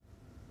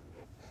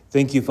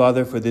Thank you,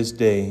 Father, for this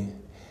day.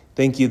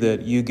 Thank you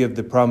that you give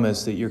the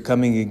promise that you're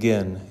coming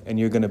again and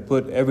you're going to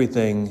put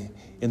everything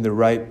in the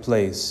right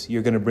place.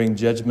 You're going to bring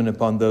judgment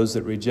upon those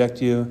that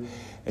reject you,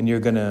 and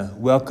you're going to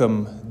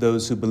welcome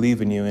those who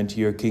believe in you into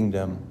your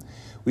kingdom.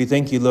 We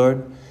thank you,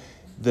 Lord.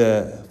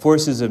 The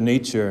forces of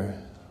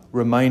nature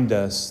remind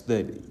us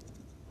that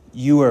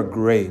you are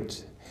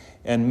great,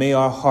 and may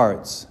our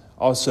hearts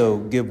also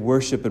give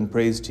worship and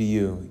praise to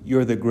you.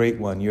 You're the great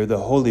one. You're the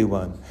holy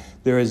one.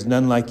 There is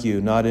none like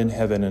you, not in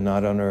heaven and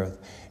not on earth.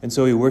 And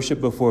so we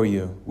worship before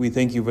you. We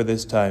thank you for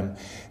this time.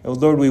 And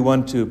Lord, we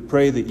want to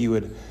pray that you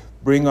would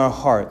bring our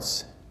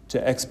hearts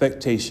to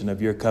expectation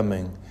of your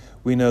coming.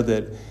 We know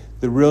that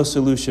the real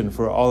solution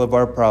for all of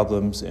our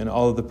problems and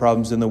all of the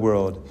problems in the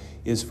world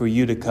is for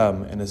you to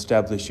come and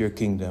establish your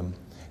kingdom.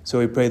 So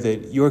we pray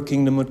that your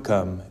kingdom would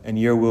come and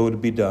your will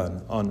would be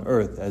done on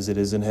earth as it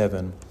is in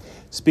heaven.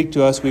 Speak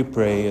to us, we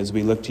pray, as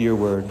we look to your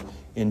word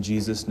in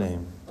Jesus'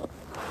 name.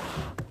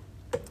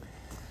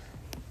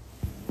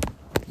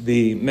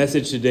 The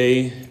message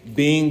today,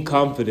 being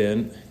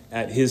confident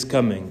at his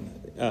coming.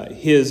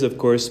 His, of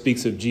course,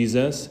 speaks of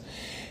Jesus.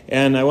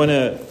 And I want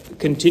to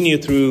continue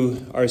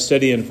through our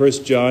study in 1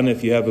 John.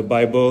 If you have a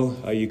Bible,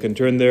 you can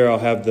turn there. I'll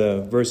have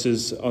the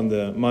verses on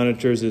the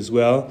monitors as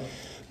well.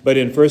 But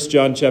in 1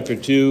 John chapter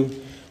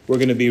 2, we're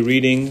going to be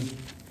reading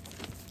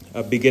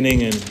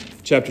beginning in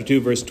chapter 2,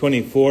 verse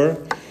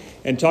 24,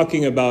 and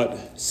talking about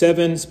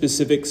 7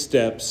 specific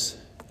steps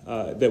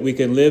that we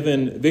can live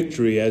in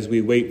victory as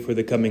we wait for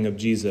the coming of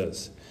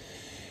Jesus.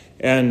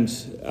 And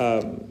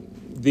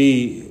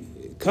the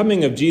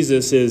coming of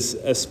Jesus is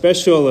a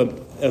special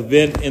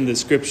event in the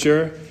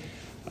Scripture.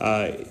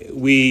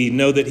 We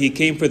know that he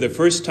came for the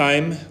first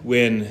time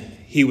when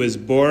he was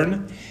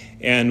born,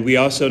 and we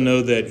also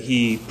know that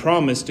he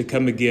promised to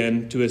come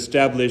again to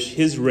establish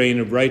his reign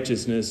of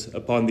righteousness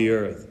upon the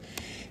earth.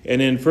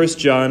 And in 1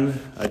 John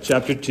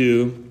chapter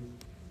 2,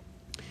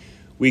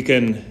 we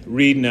can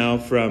read now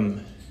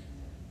from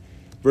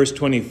verse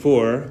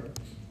 24.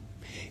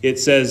 It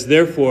says,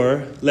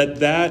 "Therefore,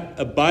 let that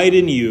abide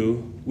in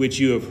you which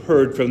you have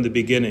heard from the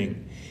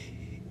beginning.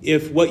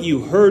 If what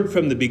you heard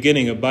from the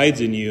beginning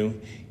abides in you,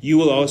 you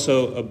will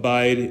also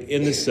abide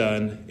in the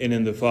Son and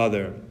in the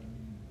Father."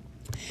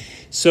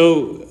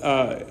 So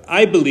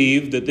I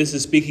believe that this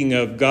is speaking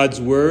of God's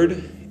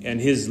word,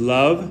 and his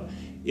love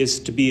is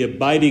to be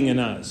abiding in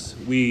us.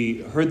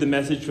 We heard the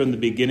message from the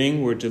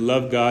beginning. We're to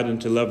love God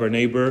and to love our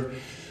neighbor.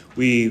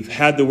 We've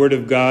had the word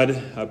of God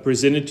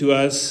presented to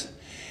us.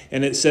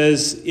 And it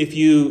says, if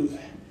you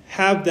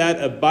have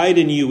that abide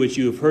in you, which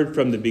you have heard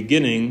from the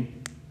beginning,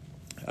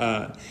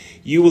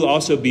 you will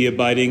also be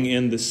abiding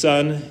in the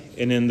Son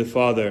and in the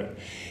Father.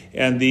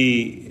 And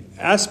the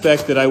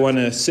aspect that I want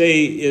to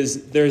say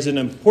is there's an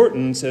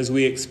importance as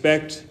we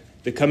expect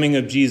the coming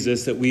of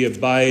Jesus that we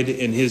abide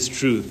in his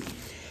truth.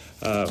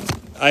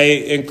 I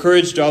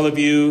encouraged all of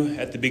you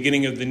at the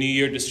beginning of the new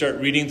year to start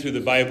reading through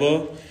the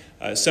Bible.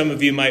 Some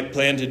of you might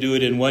plan to do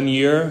it in 1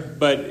 year,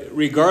 but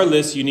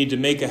regardless, you need to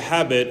make a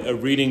habit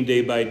of reading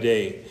day by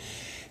day.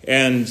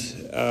 And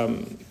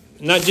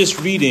not just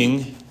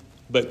reading,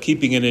 but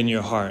keeping it in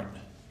your heart.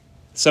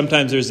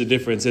 Sometimes there's a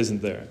difference,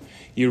 isn't there?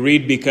 You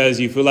read because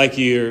you feel like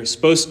you're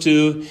supposed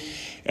to,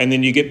 and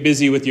then you get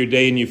busy with your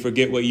day and you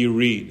forget what you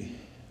read.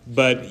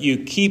 But you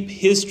keep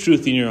his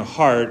truth in your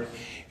heart,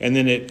 and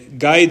then it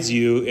guides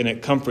you and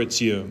it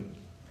comforts you.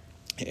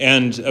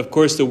 And of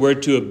course, the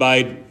word to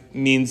abide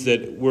means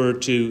that we're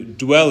to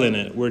dwell in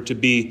it. We're to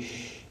be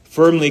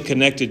firmly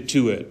connected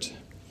to it.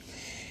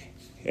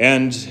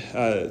 And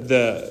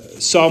the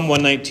Psalm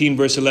 119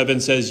 verse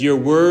 11 says, "Your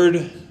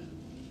word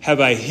have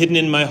I hidden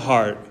in my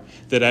heart,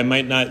 that I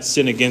might not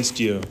sin against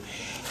you."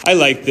 I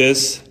like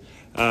this.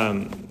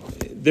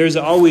 There's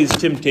always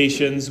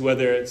temptations,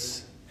 whether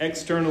it's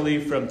externally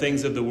from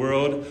things of the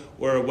world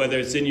or whether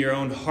it's in your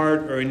own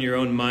heart or in your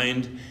own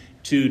mind,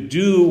 to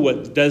do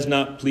what does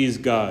not please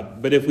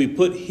God. But if we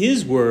put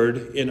his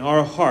word in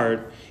our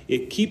heart,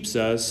 it keeps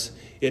us,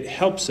 it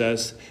helps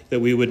us that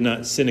we would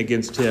not sin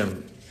against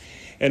him.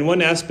 And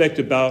one aspect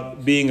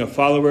about being a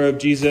follower of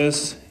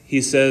Jesus,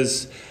 he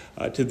says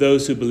to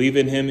those who believe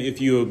in him,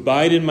 "If you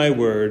abide in my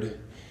word,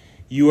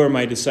 you are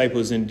my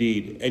disciples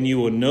indeed, and you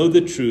will know the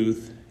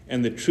truth,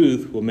 and the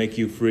truth will make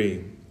you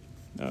free."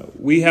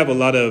 We have a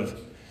lot of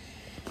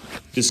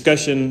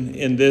discussion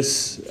in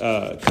this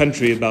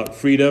country about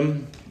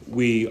freedom.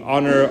 We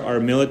honor our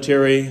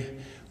military.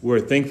 We're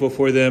thankful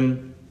for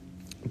them.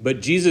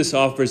 But Jesus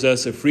offers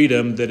us a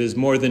freedom that is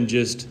more than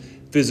just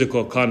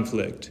physical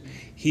conflict.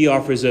 He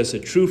offers us a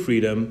true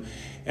freedom,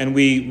 and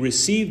we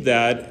receive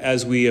that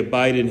as we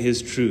abide in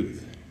his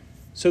truth.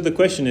 So the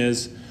question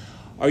is,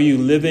 are you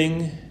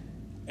living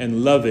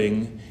and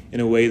loving in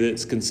a way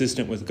that's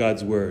consistent with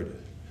God's word?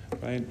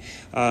 Right?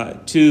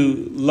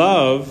 To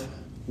love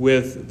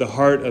with the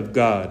heart of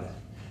God,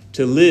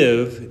 to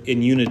live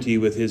in unity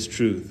with his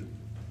truth.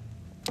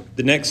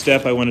 The next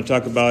step I want to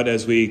talk about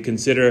as we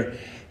consider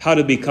how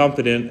to be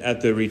confident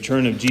at the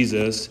return of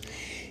Jesus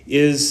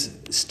is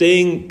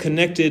staying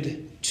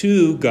connected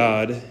to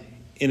God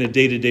in a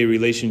day-to-day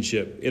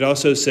relationship. It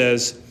also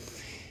says,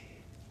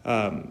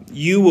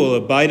 you will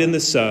abide in the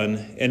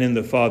Son and in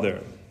the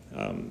Father.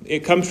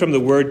 It comes from the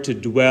word to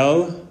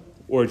dwell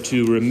or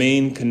to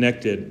remain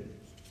connected.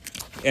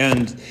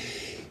 And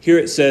here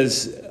it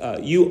says,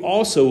 you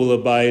also will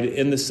abide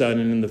in the Son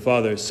and in the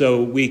Father.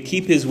 So we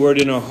keep his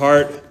word in our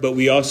heart, but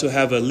we also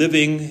have a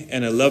living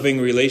and a loving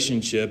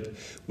relationship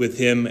with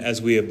him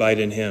as we abide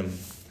in him.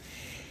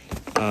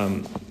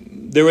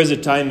 There was a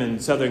time in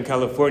Southern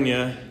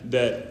California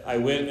that I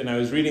went and I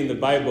was reading the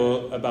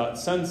Bible about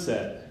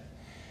sunset.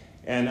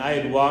 And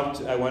I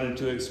wanted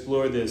to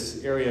explore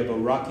this area of a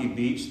rocky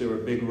beach. There were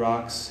big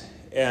rocks.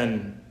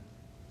 And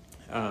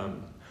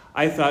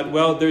I thought,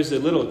 well, there's a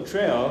little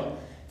trail.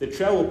 The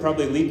trail will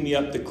probably lead me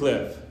up the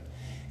cliff.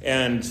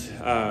 And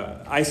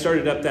I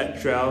started up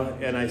that trail,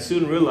 and I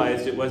soon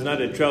realized it was not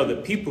a trail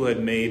that people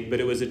had made, but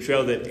it was a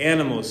trail that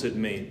animals had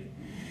made.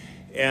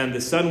 And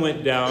the sun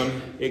went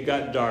down, it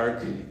got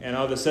dark, and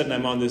all of a sudden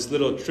I'm on this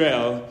little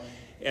trail,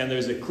 and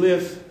there's a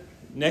cliff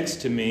next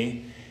to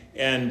me,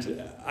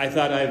 and I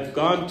thought I've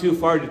gone too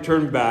far to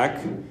turn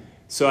back,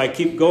 so I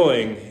keep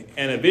going,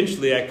 and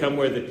eventually I come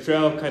where the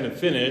trail kind of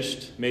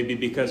finished, maybe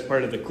because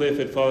part of the cliff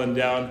had fallen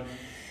down,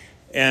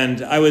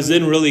 and I was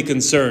then really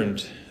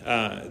concerned.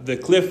 The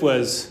cliff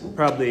was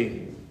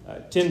probably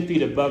 10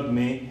 feet above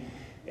me,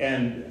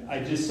 and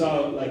I just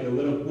saw like a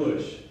little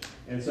bush,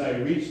 and so I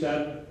reached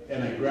up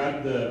and I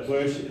grabbed the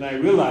bush, and I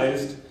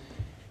realized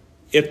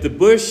if the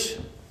bush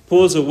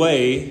pulls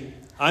away,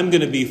 I'm going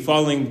to be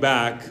falling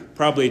back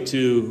probably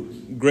to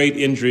great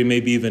injury,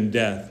 maybe even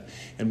death.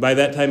 And by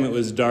that time it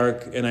was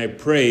dark, and I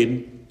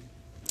prayed,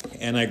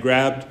 and I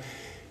grabbed,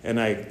 and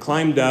I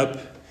climbed up,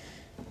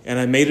 and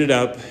I made it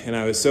up, and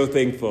I was so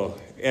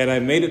thankful. And I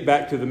made it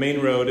back to the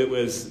main road. It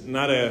was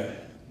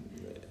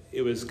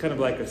kind of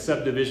like a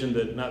subdivision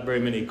that not very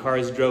many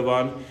cars drove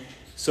on.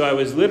 So I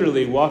was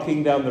literally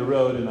walking down the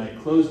road, and I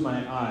closed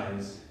my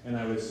eyes, and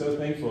I was so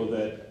thankful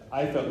that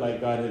I felt like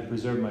God had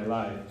preserved my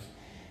life.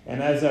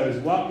 And as I was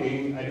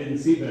walking, I didn't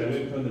see, but I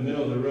went from the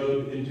middle of the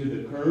road into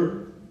the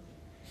curb,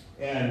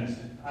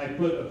 and I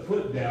put a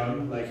foot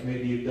down, like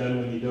maybe you've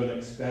done when you don't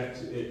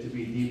expect it to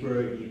be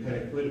deeper. You kind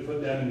of put a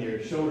foot down and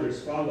your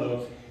shoulders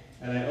follow,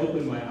 and I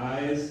opened my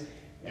eyes,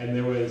 and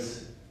there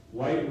was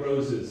white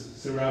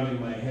roses surrounding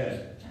my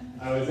head.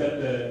 I was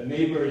at the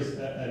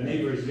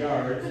neighbor's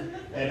yard,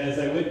 and as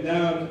I went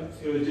down,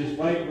 it was just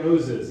white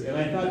roses. And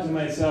I thought to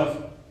myself,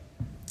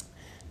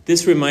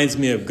 this reminds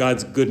me of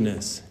God's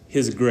goodness,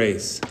 his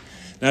grace.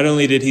 Not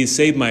only did he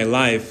save my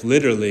life,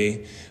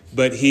 literally,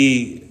 but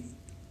he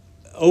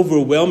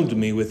overwhelmed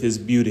me with his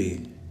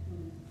beauty.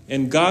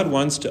 And God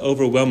wants to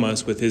overwhelm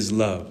us with his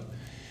love,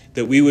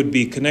 that we would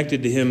be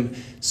connected to him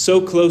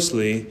so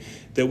closely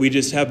that we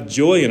just have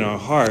joy in our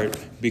heart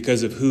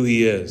because of who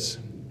he is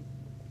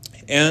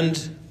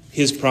and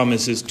his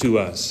promises to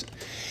us.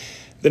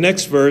 The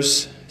next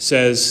verse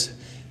says,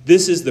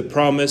 this is the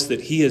promise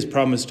that he has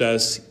promised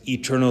us,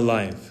 eternal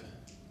life.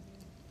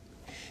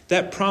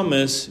 That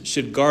promise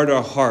should guard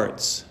our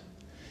hearts,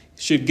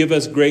 should give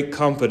us great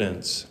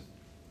confidence.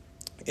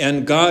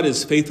 And God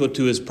is faithful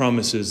to his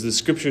promises. The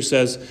scripture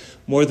says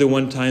more than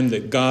one time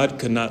that God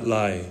cannot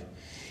lie.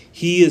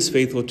 He is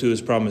faithful to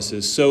his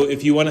promises. So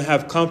if you want to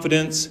have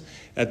confidence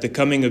at the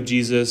coming of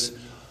Jesus,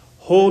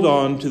 hold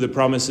on to the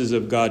promises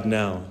of God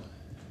now.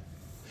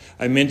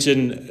 I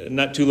mentioned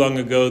not too long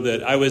ago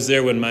that I was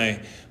there when my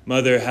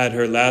mother had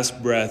her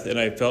last breath and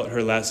I felt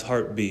her last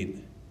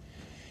heartbeat.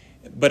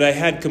 But I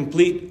had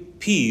complete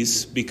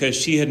peace because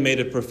she had made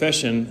a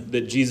profession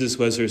that Jesus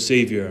was her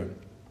Savior.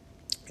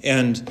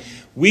 And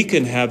we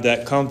can have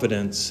that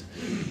confidence.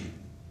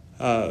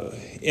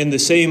 In the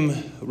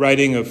same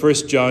writing of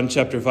 1 John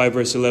chapter 5,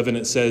 verse 11,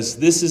 it says,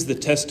 this is the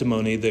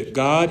testimony that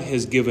God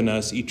has given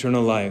us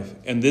eternal life,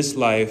 and this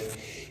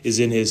life is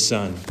in his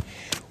Son.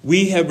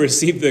 We have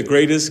received the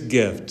greatest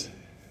gift,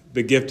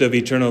 the gift of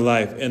eternal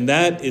life, and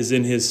that is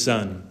in his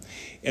Son.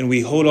 And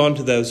we hold on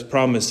to those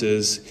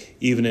promises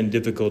even in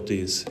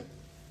difficulties.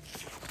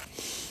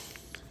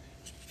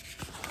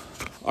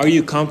 Are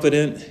you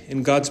confident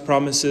in God's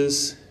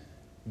promises?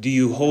 Do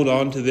you hold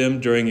on to them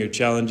during your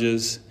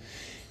challenges?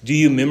 Do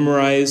you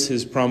memorize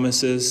his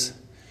promises?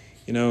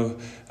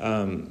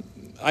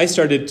 I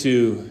started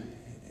to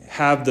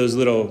have those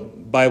little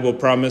Bible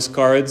promise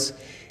cards,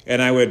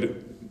 and I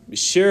would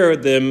share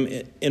them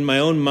in my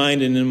own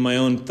mind and in my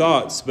own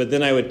thoughts, but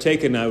then I would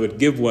take and I would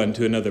give one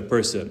to another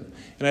person.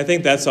 And I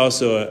think that's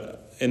also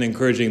an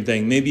encouraging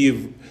thing. Maybe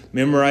you've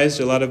memorized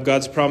a lot of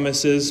God's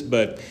promises,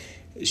 but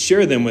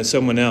share them with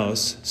someone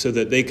else so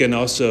that they can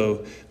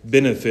also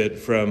benefit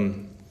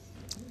from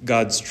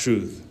God's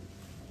truth.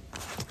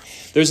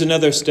 There's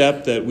another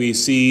step that we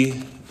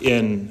see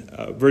in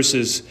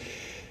verses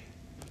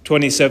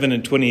 27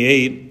 and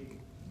 28.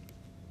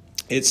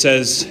 It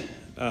says,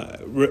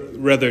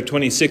 rather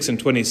 26 and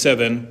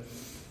 27,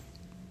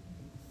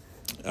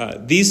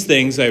 these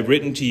things I've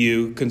written to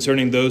you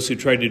concerning those who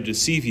try to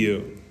deceive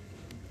you.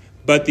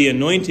 But the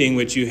anointing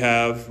which you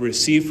have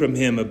received from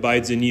him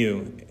abides in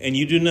you, and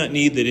you do not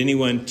need that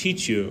anyone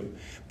teach you,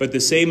 but the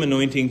same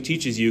anointing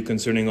teaches you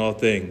concerning all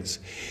things.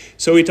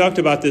 So we talked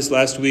about this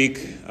last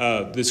week.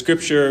 The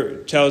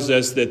scripture tells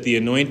us that the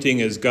anointing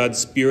is God's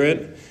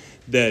Spirit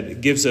that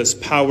gives us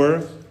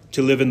power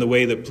to live in the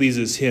way that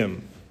pleases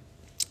him.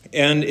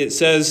 And it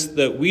says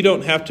that we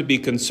don't have to be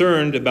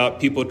concerned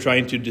about people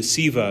trying to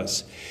deceive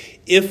us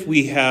if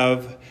we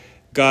have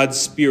God's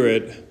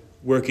Spirit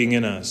working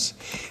in us.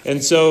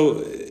 And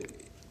so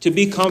to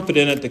be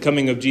confident at the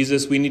coming of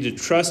Jesus, we need to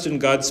trust in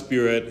God's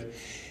Spirit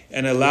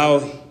and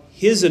allow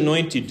his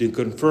anointing to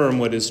confirm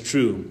what is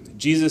true.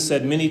 Jesus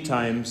said many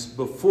times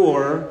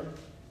before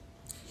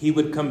he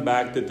would come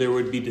back that there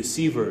would be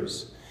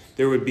deceivers,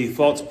 there would be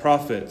false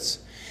prophets,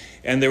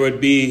 and there would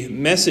be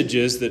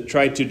messages that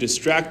tried to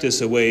distract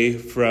us away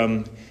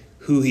from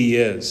who he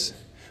is.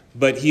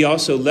 But he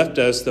also left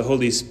us the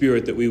Holy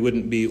Spirit that we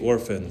wouldn't be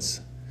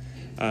orphans.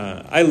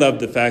 I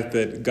love the fact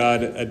that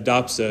God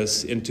adopts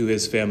us into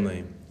his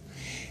family.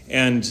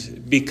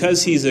 And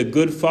because he's a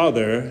good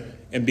father,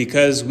 and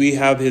because we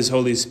have his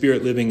Holy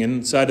Spirit living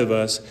inside of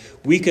us,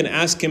 we can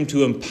ask him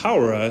to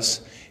empower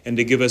us and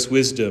to give us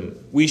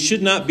wisdom. We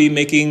should not be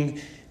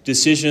making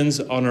decisions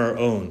on our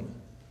own.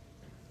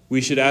 We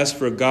should ask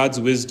for God's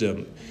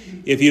wisdom.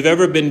 If you've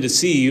ever been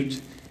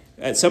deceived,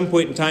 at some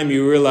point in time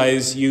you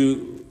realize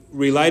you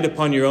relied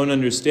upon your own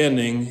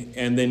understanding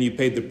and then you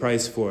paid the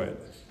price for it.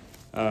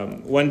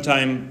 One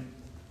time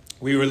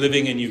we were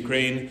living in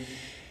Ukraine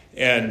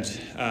and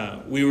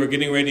we were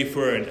getting ready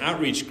for an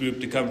outreach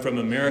group to come from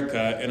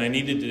America, and I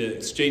needed to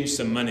exchange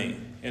some money.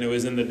 And it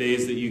was in the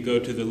days that you go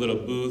to the little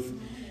booth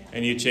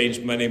and you change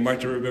money.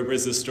 Marta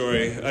remembers the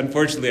story.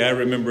 Unfortunately, I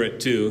remember it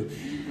too.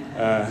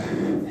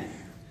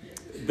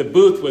 The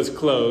booth was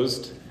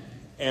closed,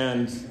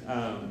 and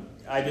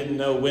I didn't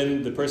know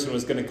when the person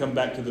was going to come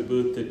back to the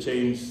booth to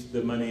change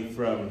the money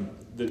from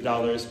the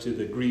dollars to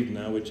the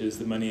hryvnia, which is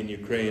the money in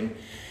Ukraine.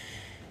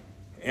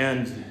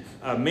 And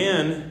a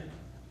man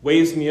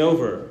waves me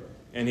over,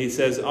 and he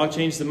says, "I'll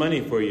change the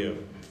money for you."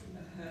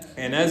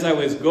 And as I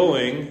was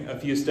going a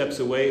few steps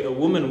away, a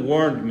woman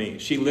warned me.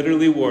 She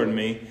literally warned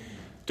me,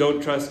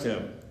 "Don't trust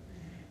him."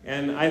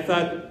 And I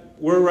thought,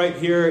 we're right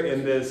here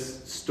in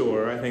this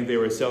store. I think they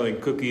were selling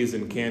cookies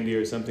and candy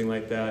or something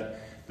like that.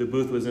 The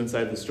booth was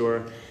inside the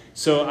store.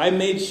 So I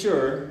made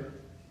sure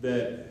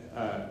that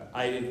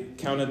I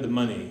counted the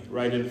money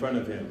right in front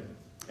of him.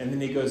 And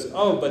then he goes,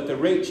 "Oh, but the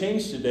rate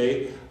changed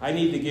today. I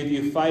need to give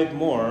you 5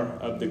 more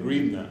of the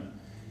hryvnia."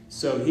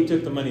 So he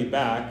took the money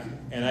back,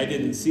 and I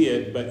didn't see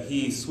it, but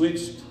he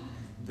switched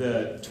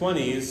the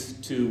 20s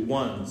to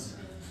 1s.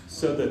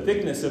 So the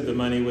thickness of the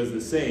money was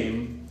the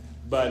same,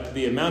 but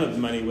the amount of the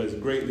money was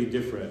greatly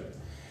different.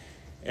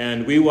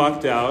 And we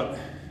walked out.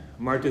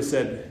 Marta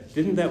said,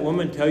 "Didn't that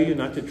woman tell you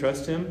not to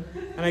trust him?"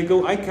 And I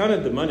go, "I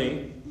counted the money."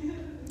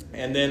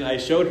 And then I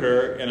showed her,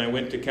 and I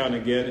went to count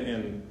again,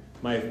 and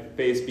my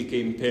face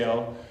became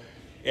pale.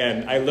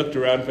 And I looked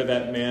around for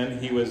that man.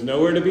 He was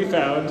nowhere to be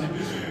found,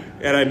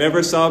 and I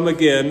never saw him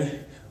again.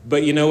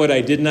 But you know what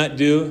I did not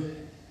do?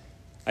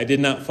 I did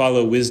not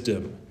follow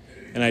wisdom,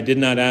 and I did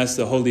not ask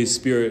the Holy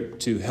Spirit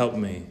to help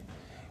me.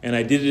 And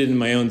I did it in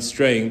my own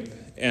strength,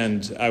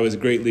 and I was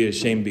greatly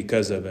ashamed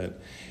because of it.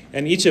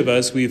 And each of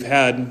us, we've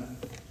had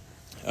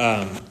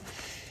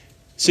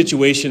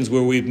situations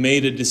where we've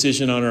made a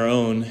decision on our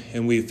own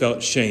and we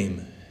felt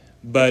shame.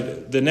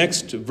 But the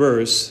next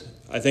verse,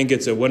 I think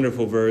it's a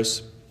wonderful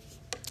verse.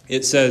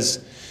 It says,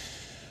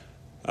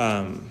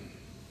 "Now,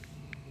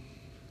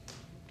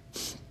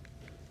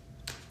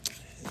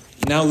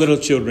 little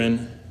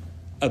children,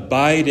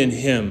 abide in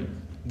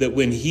him, that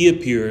when he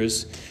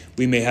appears,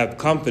 we may have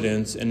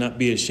confidence and not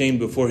be ashamed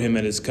before him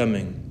at his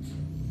coming."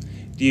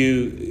 Do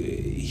you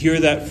hear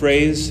that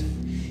phrase?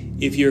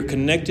 If you're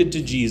connected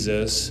to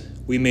Jesus,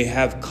 we may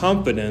have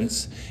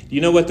confidence. Do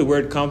you know what the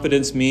word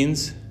confidence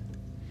means?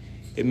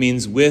 It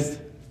means with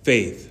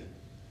faith,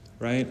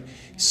 right?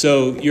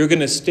 So you're going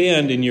to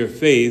stand in your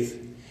faith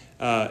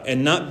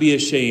and not be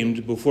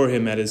ashamed before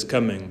him at his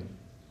coming.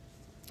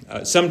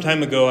 Some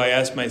time ago, I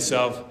asked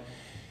myself,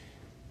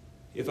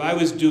 if I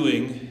was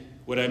doing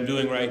what I'm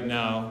doing right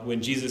now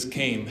when Jesus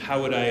came,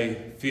 how would I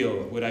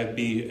feel? Would I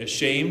be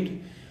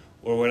ashamed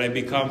or would I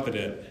be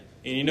confident?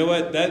 And you know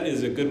what? That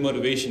is a good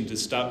motivation to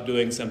stop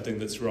doing something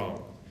that's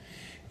wrong.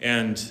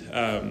 And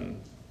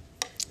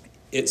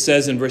it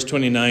says in verse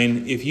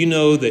 29, "If you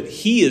know that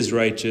he is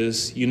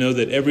righteous, you know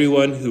that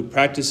everyone who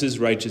practices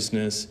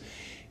righteousness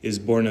is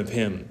born of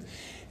him."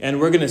 And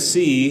we're going to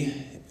see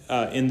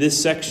in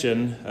this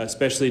section,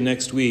 especially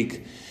next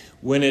week,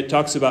 when it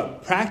talks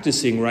about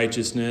practicing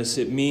righteousness,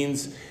 it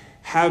means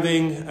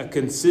having a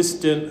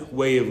consistent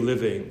way of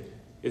living.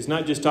 It's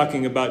not just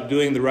talking about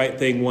doing the right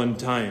thing one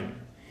time.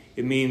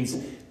 It means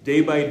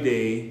day by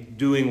day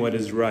doing what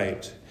is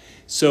right.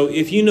 So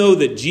if you know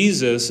that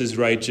Jesus is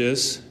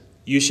righteous,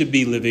 you should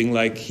be living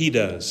like he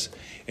does,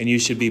 and you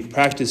should be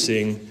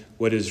practicing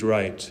what is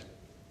right.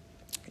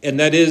 And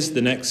that is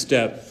the next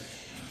step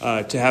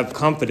to have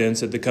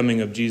confidence at the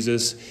coming of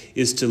Jesus,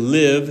 is to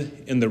live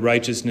in the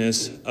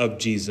righteousness of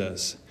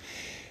Jesus.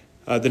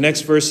 The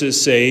next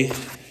verses say,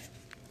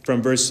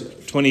 from verse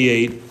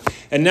 28.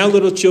 And now,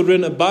 little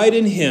children, abide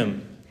in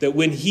him, that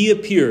when he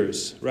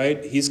appears,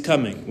 right, he's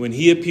coming. When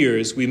he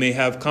appears, we may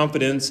have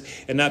confidence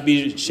and not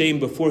be ashamed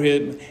before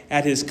him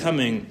at his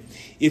coming.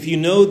 If you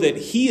know that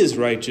he is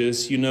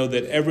righteous, you know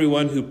that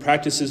everyone who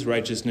practices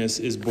righteousness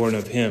is born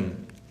of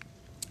him.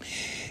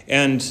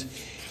 And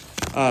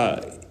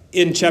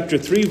in chapter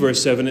 3,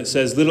 verse 7, it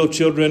says, little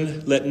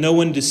children, let no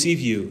one deceive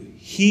you.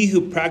 He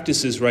who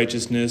practices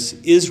righteousness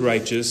is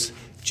righteous,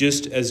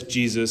 just as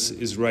Jesus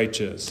is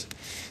righteous.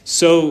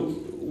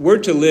 So we're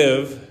to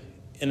live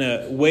in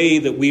a way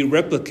that we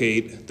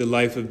replicate the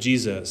life of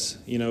Jesus.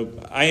 You know,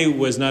 I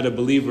was not a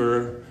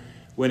believer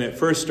when it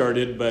first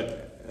started,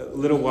 but a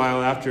little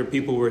while after,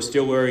 people were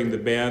still wearing the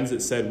bands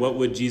that said, what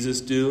would Jesus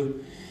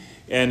do?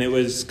 And it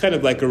was kind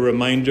of like a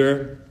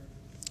reminder.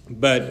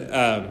 But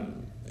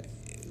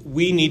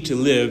we need to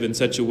live in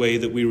such a way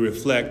that we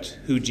reflect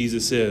who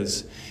Jesus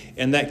is.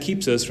 And that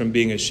keeps us from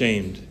being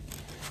ashamed.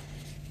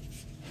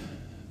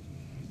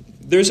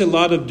 There's a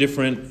lot of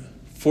different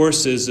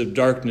forces of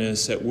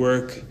darkness at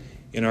work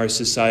in our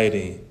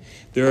society.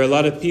 There are a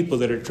lot of people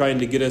that are trying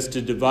to get us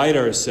to divide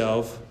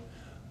ourselves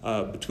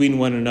between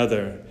one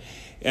another.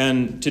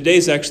 And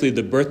today's actually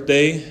the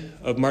birthday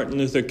of Martin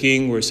Luther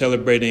King. We're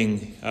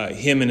celebrating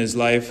him and his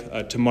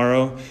life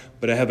tomorrow.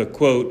 But I have a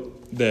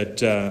quote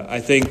that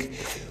I think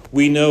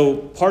we know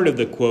part of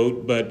the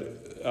quote, but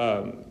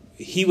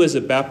he was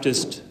a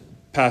Baptist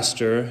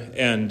pastor,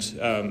 and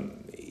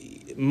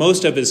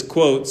most of his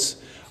quotes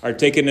are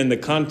taken in the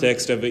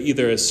context of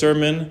either a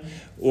sermon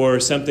or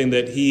something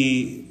that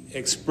he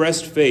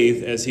expressed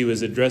faith as he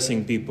was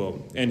addressing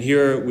people. And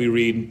here we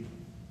read,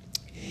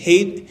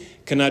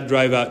 hate cannot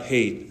drive out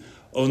hate.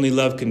 Only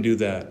love can do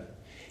that.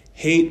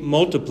 Hate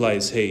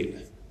multiplies hate.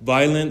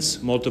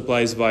 Violence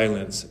multiplies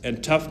violence.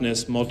 And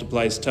toughness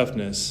multiplies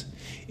toughness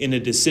in a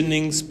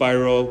descending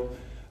spiral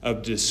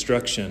of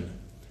destruction.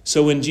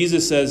 So when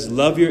Jesus says,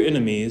 love your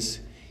enemies,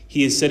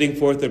 he is setting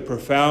forth a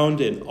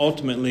profound and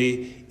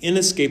ultimately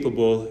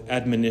inescapable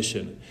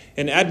admonition.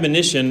 And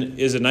admonition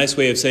is a nice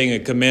way of saying a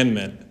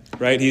commandment,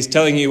 right? He's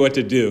telling you what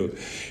to do.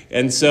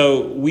 And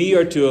so we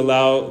are to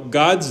allow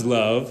God's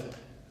love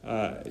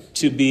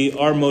to be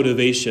our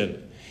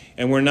motivation.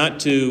 And we're not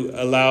to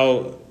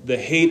allow the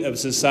hate of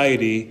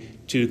society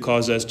to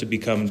cause us to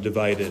become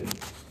divided.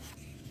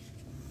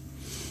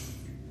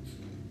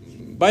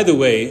 By the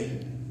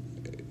way,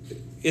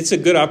 it's a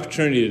good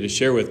opportunity to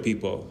share with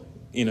people.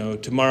 You know,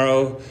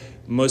 tomorrow,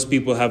 most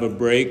people have a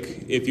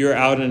break. If you're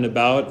out and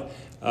about,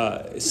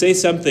 say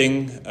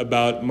something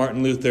about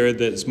Martin Luther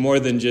that's more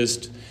than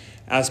just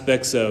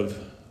aspects of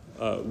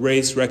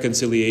race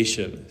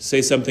reconciliation.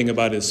 Say something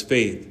about his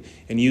faith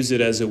and use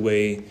it as a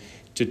way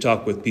to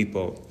talk with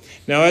people.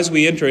 Now, as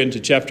we enter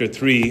into chapter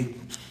 3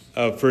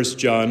 of 1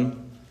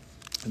 John,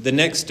 the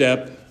next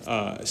step,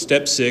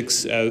 step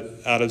 6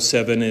 out of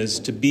 7, is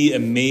to be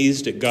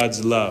amazed at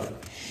God's love.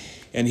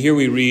 And here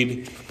we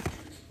read,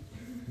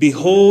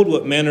 behold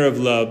what manner of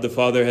love the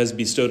Father has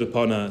bestowed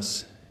upon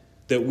us,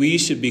 that we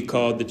should be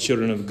called the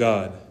children of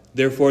God.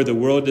 Therefore the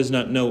world does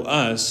not know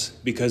us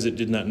because it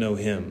did not know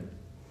him.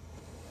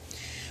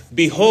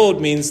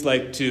 Behold means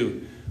like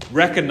to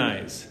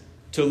recognize,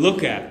 to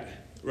look at,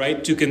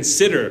 right? To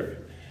consider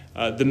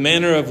the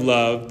manner of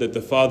love that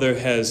the Father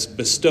has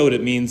bestowed.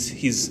 It means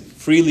he's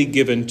freely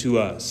given to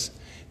us,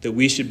 that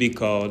we should be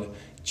called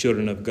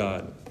children of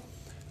God.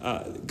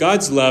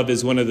 God's love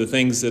is one of the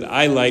things that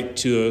I like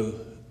to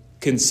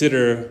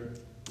consider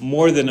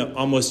more than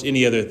almost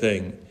any other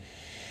thing.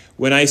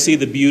 When I see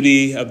the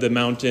beauty of the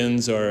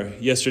mountains, or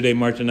yesterday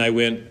Martin and I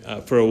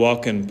went for a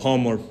walk in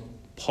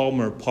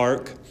Palmer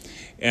Park,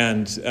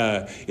 and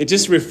it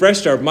just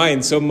refreshed our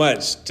mind so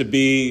much to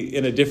be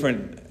in a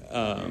different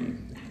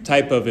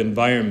type of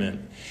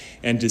environment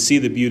and to see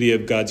the beauty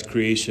of God's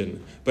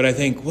creation. But I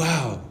think,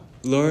 wow,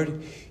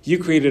 Lord, you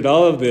created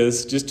all of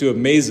this just to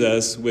amaze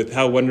us with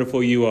how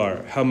wonderful you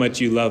are, how much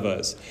you love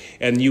us.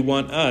 And you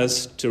want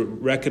us to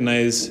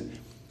recognize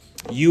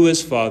you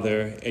as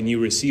Father, and you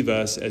receive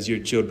us as your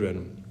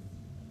children.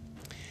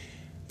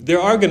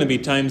 There are going to be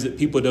times that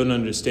people don't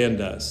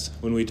understand us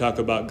when we talk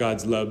about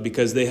God's love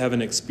because they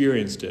haven't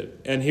experienced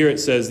it. And here it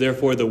says,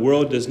 therefore the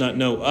world does not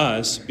know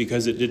us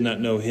because it did not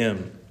know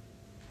him.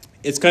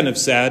 It's kind of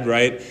sad,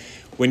 right?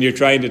 When you're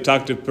trying to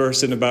talk to a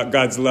person about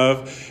God's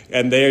love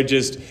and they're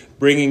just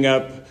bringing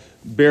up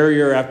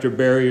barrier after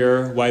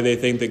barrier why they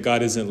think that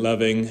God isn't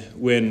loving,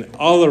 when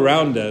all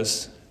around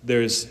us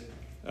there's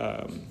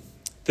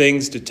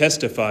things to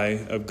testify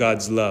of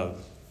God's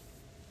love.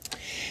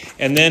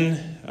 And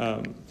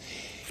then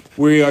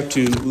we are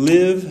to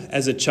live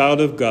as a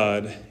child of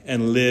God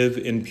and live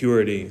in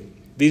purity.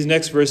 These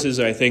next verses,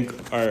 I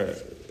think, are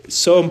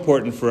so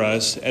important for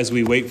us as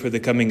we wait for the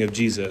coming of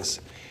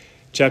Jesus.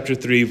 Chapter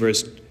 3,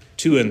 verse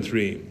 2 and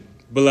 3.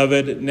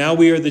 Beloved, now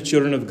we are the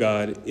children of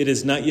God. It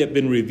has not yet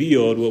been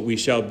revealed what we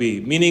shall be.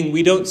 Meaning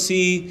we don't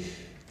see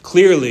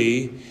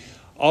clearly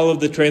all of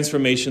the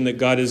transformation that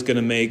God is going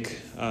to make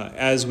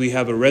as we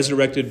have a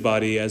resurrected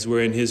body, as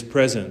we're in his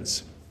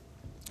presence.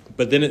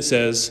 But then it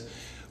says,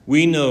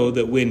 we know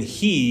that when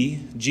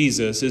he,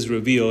 Jesus, is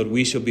revealed,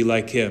 we shall be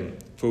like him,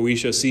 for we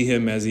shall see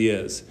him as he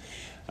is.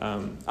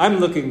 I'm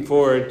looking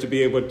forward to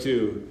be able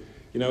to,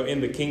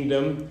 in the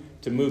kingdom,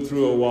 to move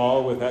through a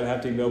wall without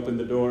having to open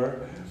the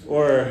door,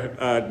 or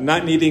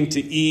not needing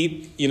to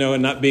eat,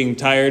 and not being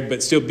tired,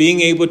 but still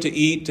being able to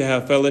eat, to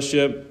have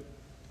fellowship.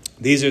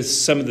 These are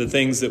some of the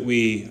things that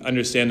we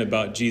understand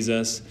about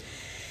Jesus.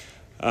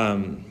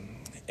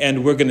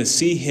 And we're going to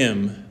see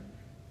him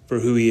for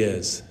who he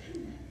is,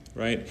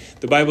 right?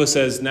 The Bible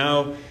says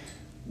now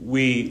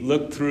we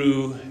look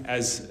through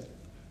as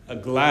a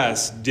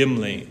glass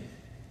dimly,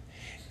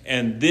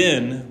 and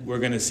then we're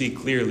going to see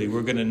clearly.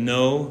 We're going to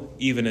know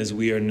even as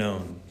we are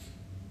known.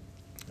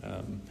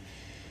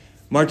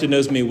 Marta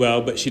knows me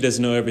well, but she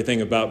doesn't know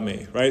everything about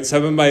me, right?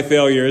 Some of my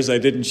failures I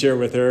didn't share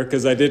with her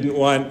because I didn't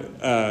want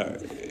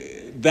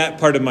that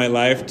part of my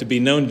life to be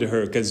known to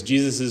her, because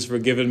Jesus has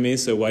forgiven me,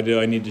 so why do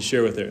I need to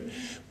share with her?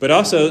 But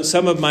also,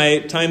 some of my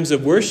times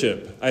of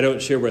worship I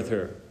don't share with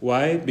her.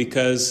 Why?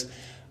 Because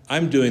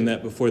I'm doing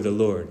that before the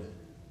Lord.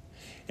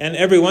 And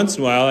every once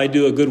in a while, I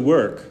do a good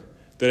work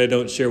that I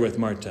don't share with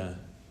Marta.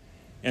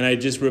 And I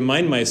just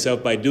remind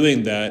myself by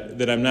doing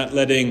that I'm not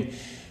letting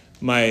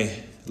my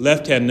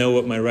left hand know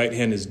what my right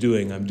hand is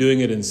doing. I'm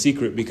doing it in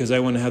secret because I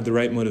want to have the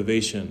right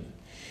motivation.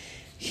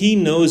 He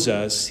knows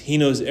us. He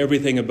knows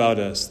everything about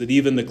us that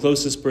even the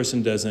closest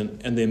person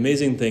doesn't. And the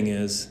amazing thing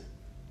is,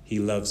 he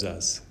loves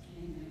us.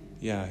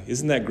 Yeah,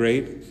 isn't that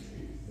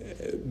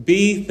great?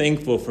 Be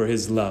thankful for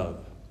his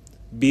love.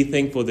 Be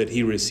thankful that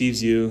he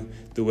receives you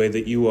the way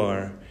that you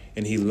are,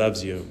 and he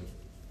loves you.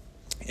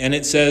 And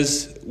it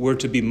says we're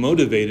to be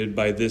motivated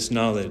by this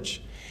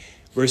knowledge.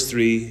 Verse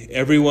 3,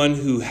 everyone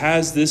who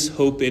has this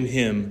hope in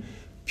him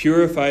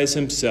purifies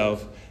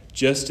himself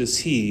just as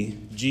he,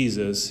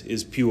 Jesus,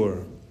 is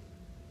pure.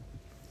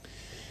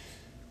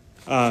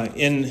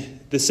 In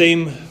the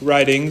same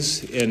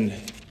writings, in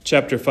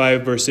chapter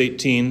 5, verse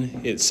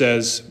 18, it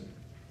says,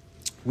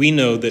 we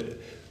know that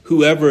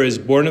whoever is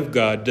born of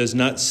God does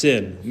not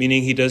sin,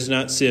 meaning he does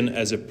not sin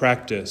as a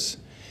practice.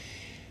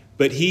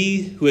 But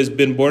he who has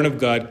been born of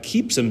God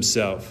keeps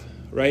himself,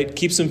 right?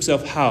 Keeps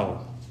himself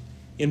how?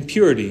 In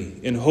purity,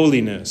 in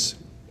holiness.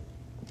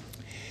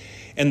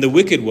 And the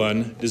wicked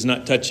one does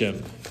not touch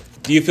him.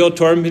 Do you feel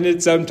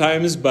tormented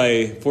sometimes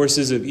by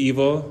forces of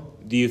evil?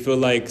 Do you feel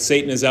like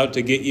Satan is out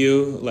to get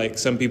you, like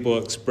some people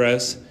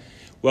express?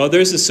 Well,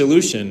 there's a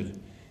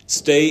solution.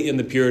 Stay in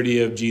the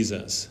purity of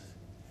Jesus.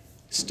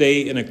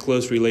 Stay in a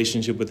close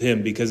relationship with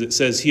him, because it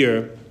says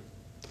here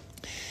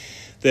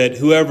that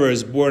whoever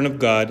is born of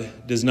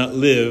God does not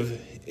live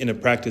in a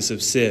practice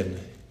of sin.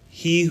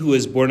 He who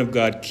is born of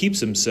God keeps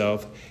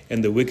himself,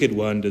 and the wicked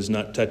one does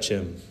not touch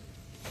him.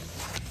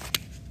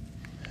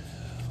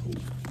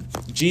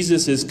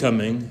 Jesus is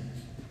coming.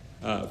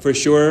 For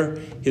sure,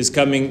 his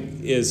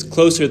coming is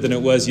closer than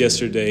it was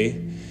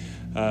yesterday.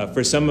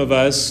 For some of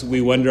us, we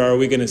wonder, are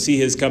we going to see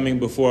his coming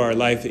before our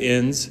life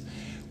ends?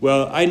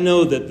 Well, I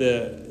know that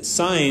the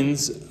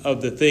signs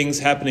of the things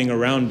happening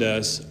around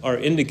us are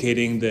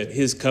indicating that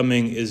his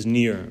coming is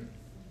near.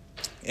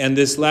 And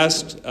this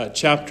last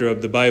chapter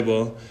of the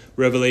Bible,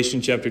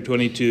 Revelation chapter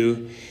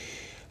 22,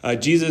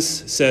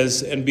 Jesus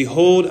says, and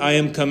behold, I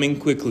am coming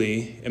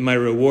quickly, and my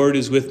reward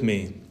is with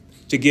me,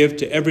 to give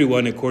to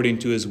everyone according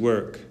to his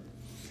work.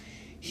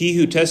 He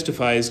who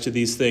testifies to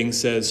these things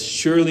says,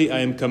 surely I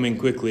am coming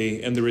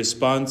quickly. And the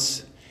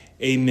response,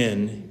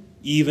 amen.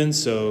 Even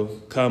so,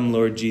 come,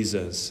 Lord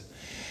Jesus.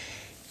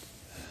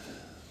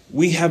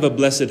 We have a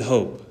blessed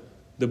hope.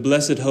 The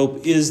blessed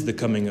hope is the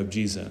coming of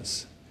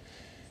Jesus.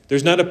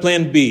 There's not a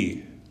plan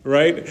B,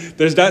 right?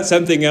 There's not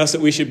something else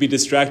that we should be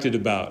distracted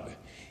about.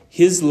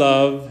 His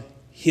love,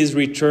 his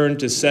return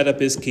to set up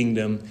his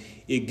kingdom,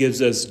 it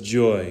gives us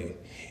joy.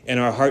 And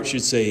our heart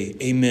should say,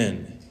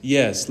 amen.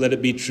 Yes, let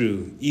it be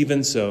true.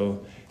 Even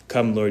so,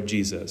 come, Lord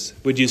Jesus.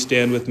 Would you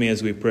stand with me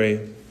as we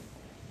pray?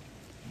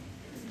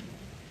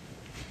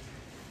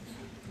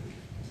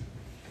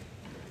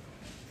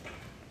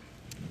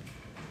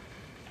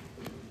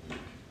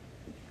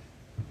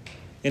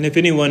 And if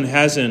anyone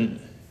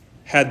hasn't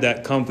had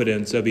that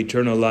confidence of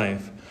eternal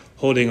life,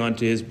 holding on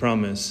to his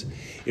promise,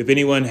 if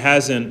anyone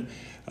hasn't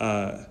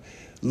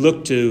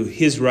looked to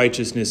his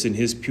righteousness and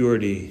his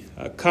purity,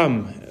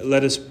 come,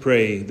 let us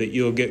pray that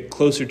you'll get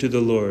closer to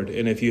the Lord.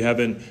 And if you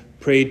haven't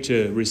prayed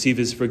to receive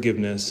his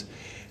forgiveness,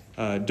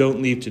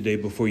 don't leave today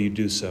before you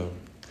do so.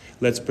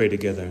 Let's pray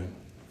together.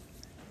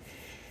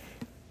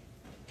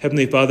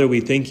 Heavenly Father,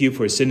 we thank you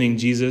for sending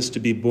Jesus to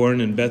be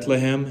born in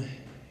Bethlehem.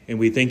 And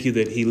we thank you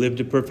that he lived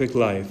a perfect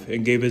life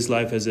and gave his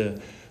life as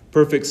a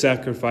perfect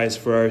sacrifice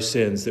for our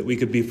sins, that we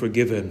could be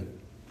forgiven.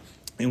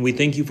 And we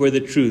thank you for the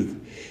truth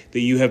that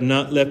you have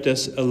not left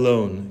us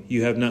alone.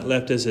 You have not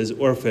left us as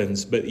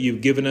orphans, but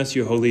you've given us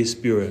your Holy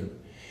Spirit.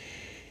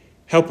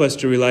 Help us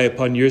to rely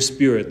upon your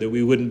Spirit that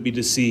we wouldn't be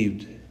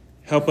deceived.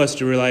 Help us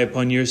to rely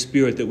upon your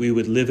Spirit that we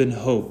would live in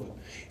hope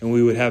and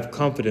we would have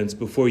confidence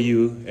before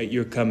you at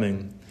your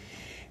coming.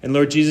 And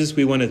Lord Jesus,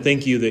 we want to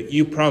thank you that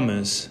you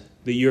promise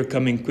that you're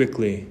coming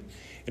quickly.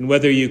 And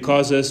whether you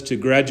cause us to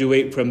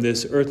graduate from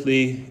this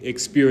earthly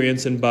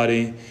experience and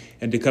body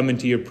and to come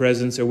into your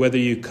presence, or whether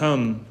you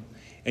come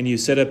and you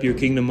set up your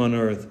kingdom on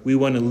earth, we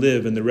want to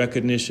live in the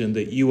recognition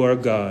that you are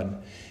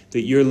God,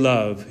 that your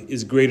love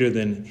is greater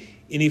than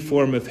any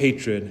form of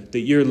hatred, that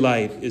your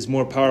light is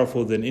more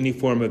powerful than any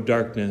form of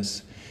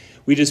darkness.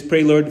 We just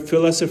pray, Lord,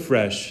 fill us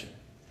afresh.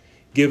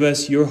 Give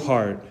us your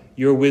heart,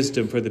 your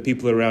wisdom for the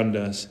people around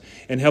us,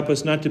 and help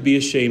us not to be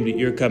ashamed at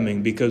your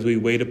coming because we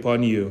wait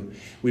upon you.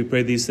 We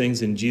pray these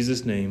things in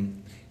Jesus'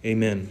 name.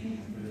 Amen.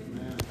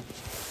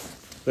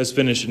 Let's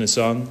finish in a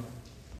song.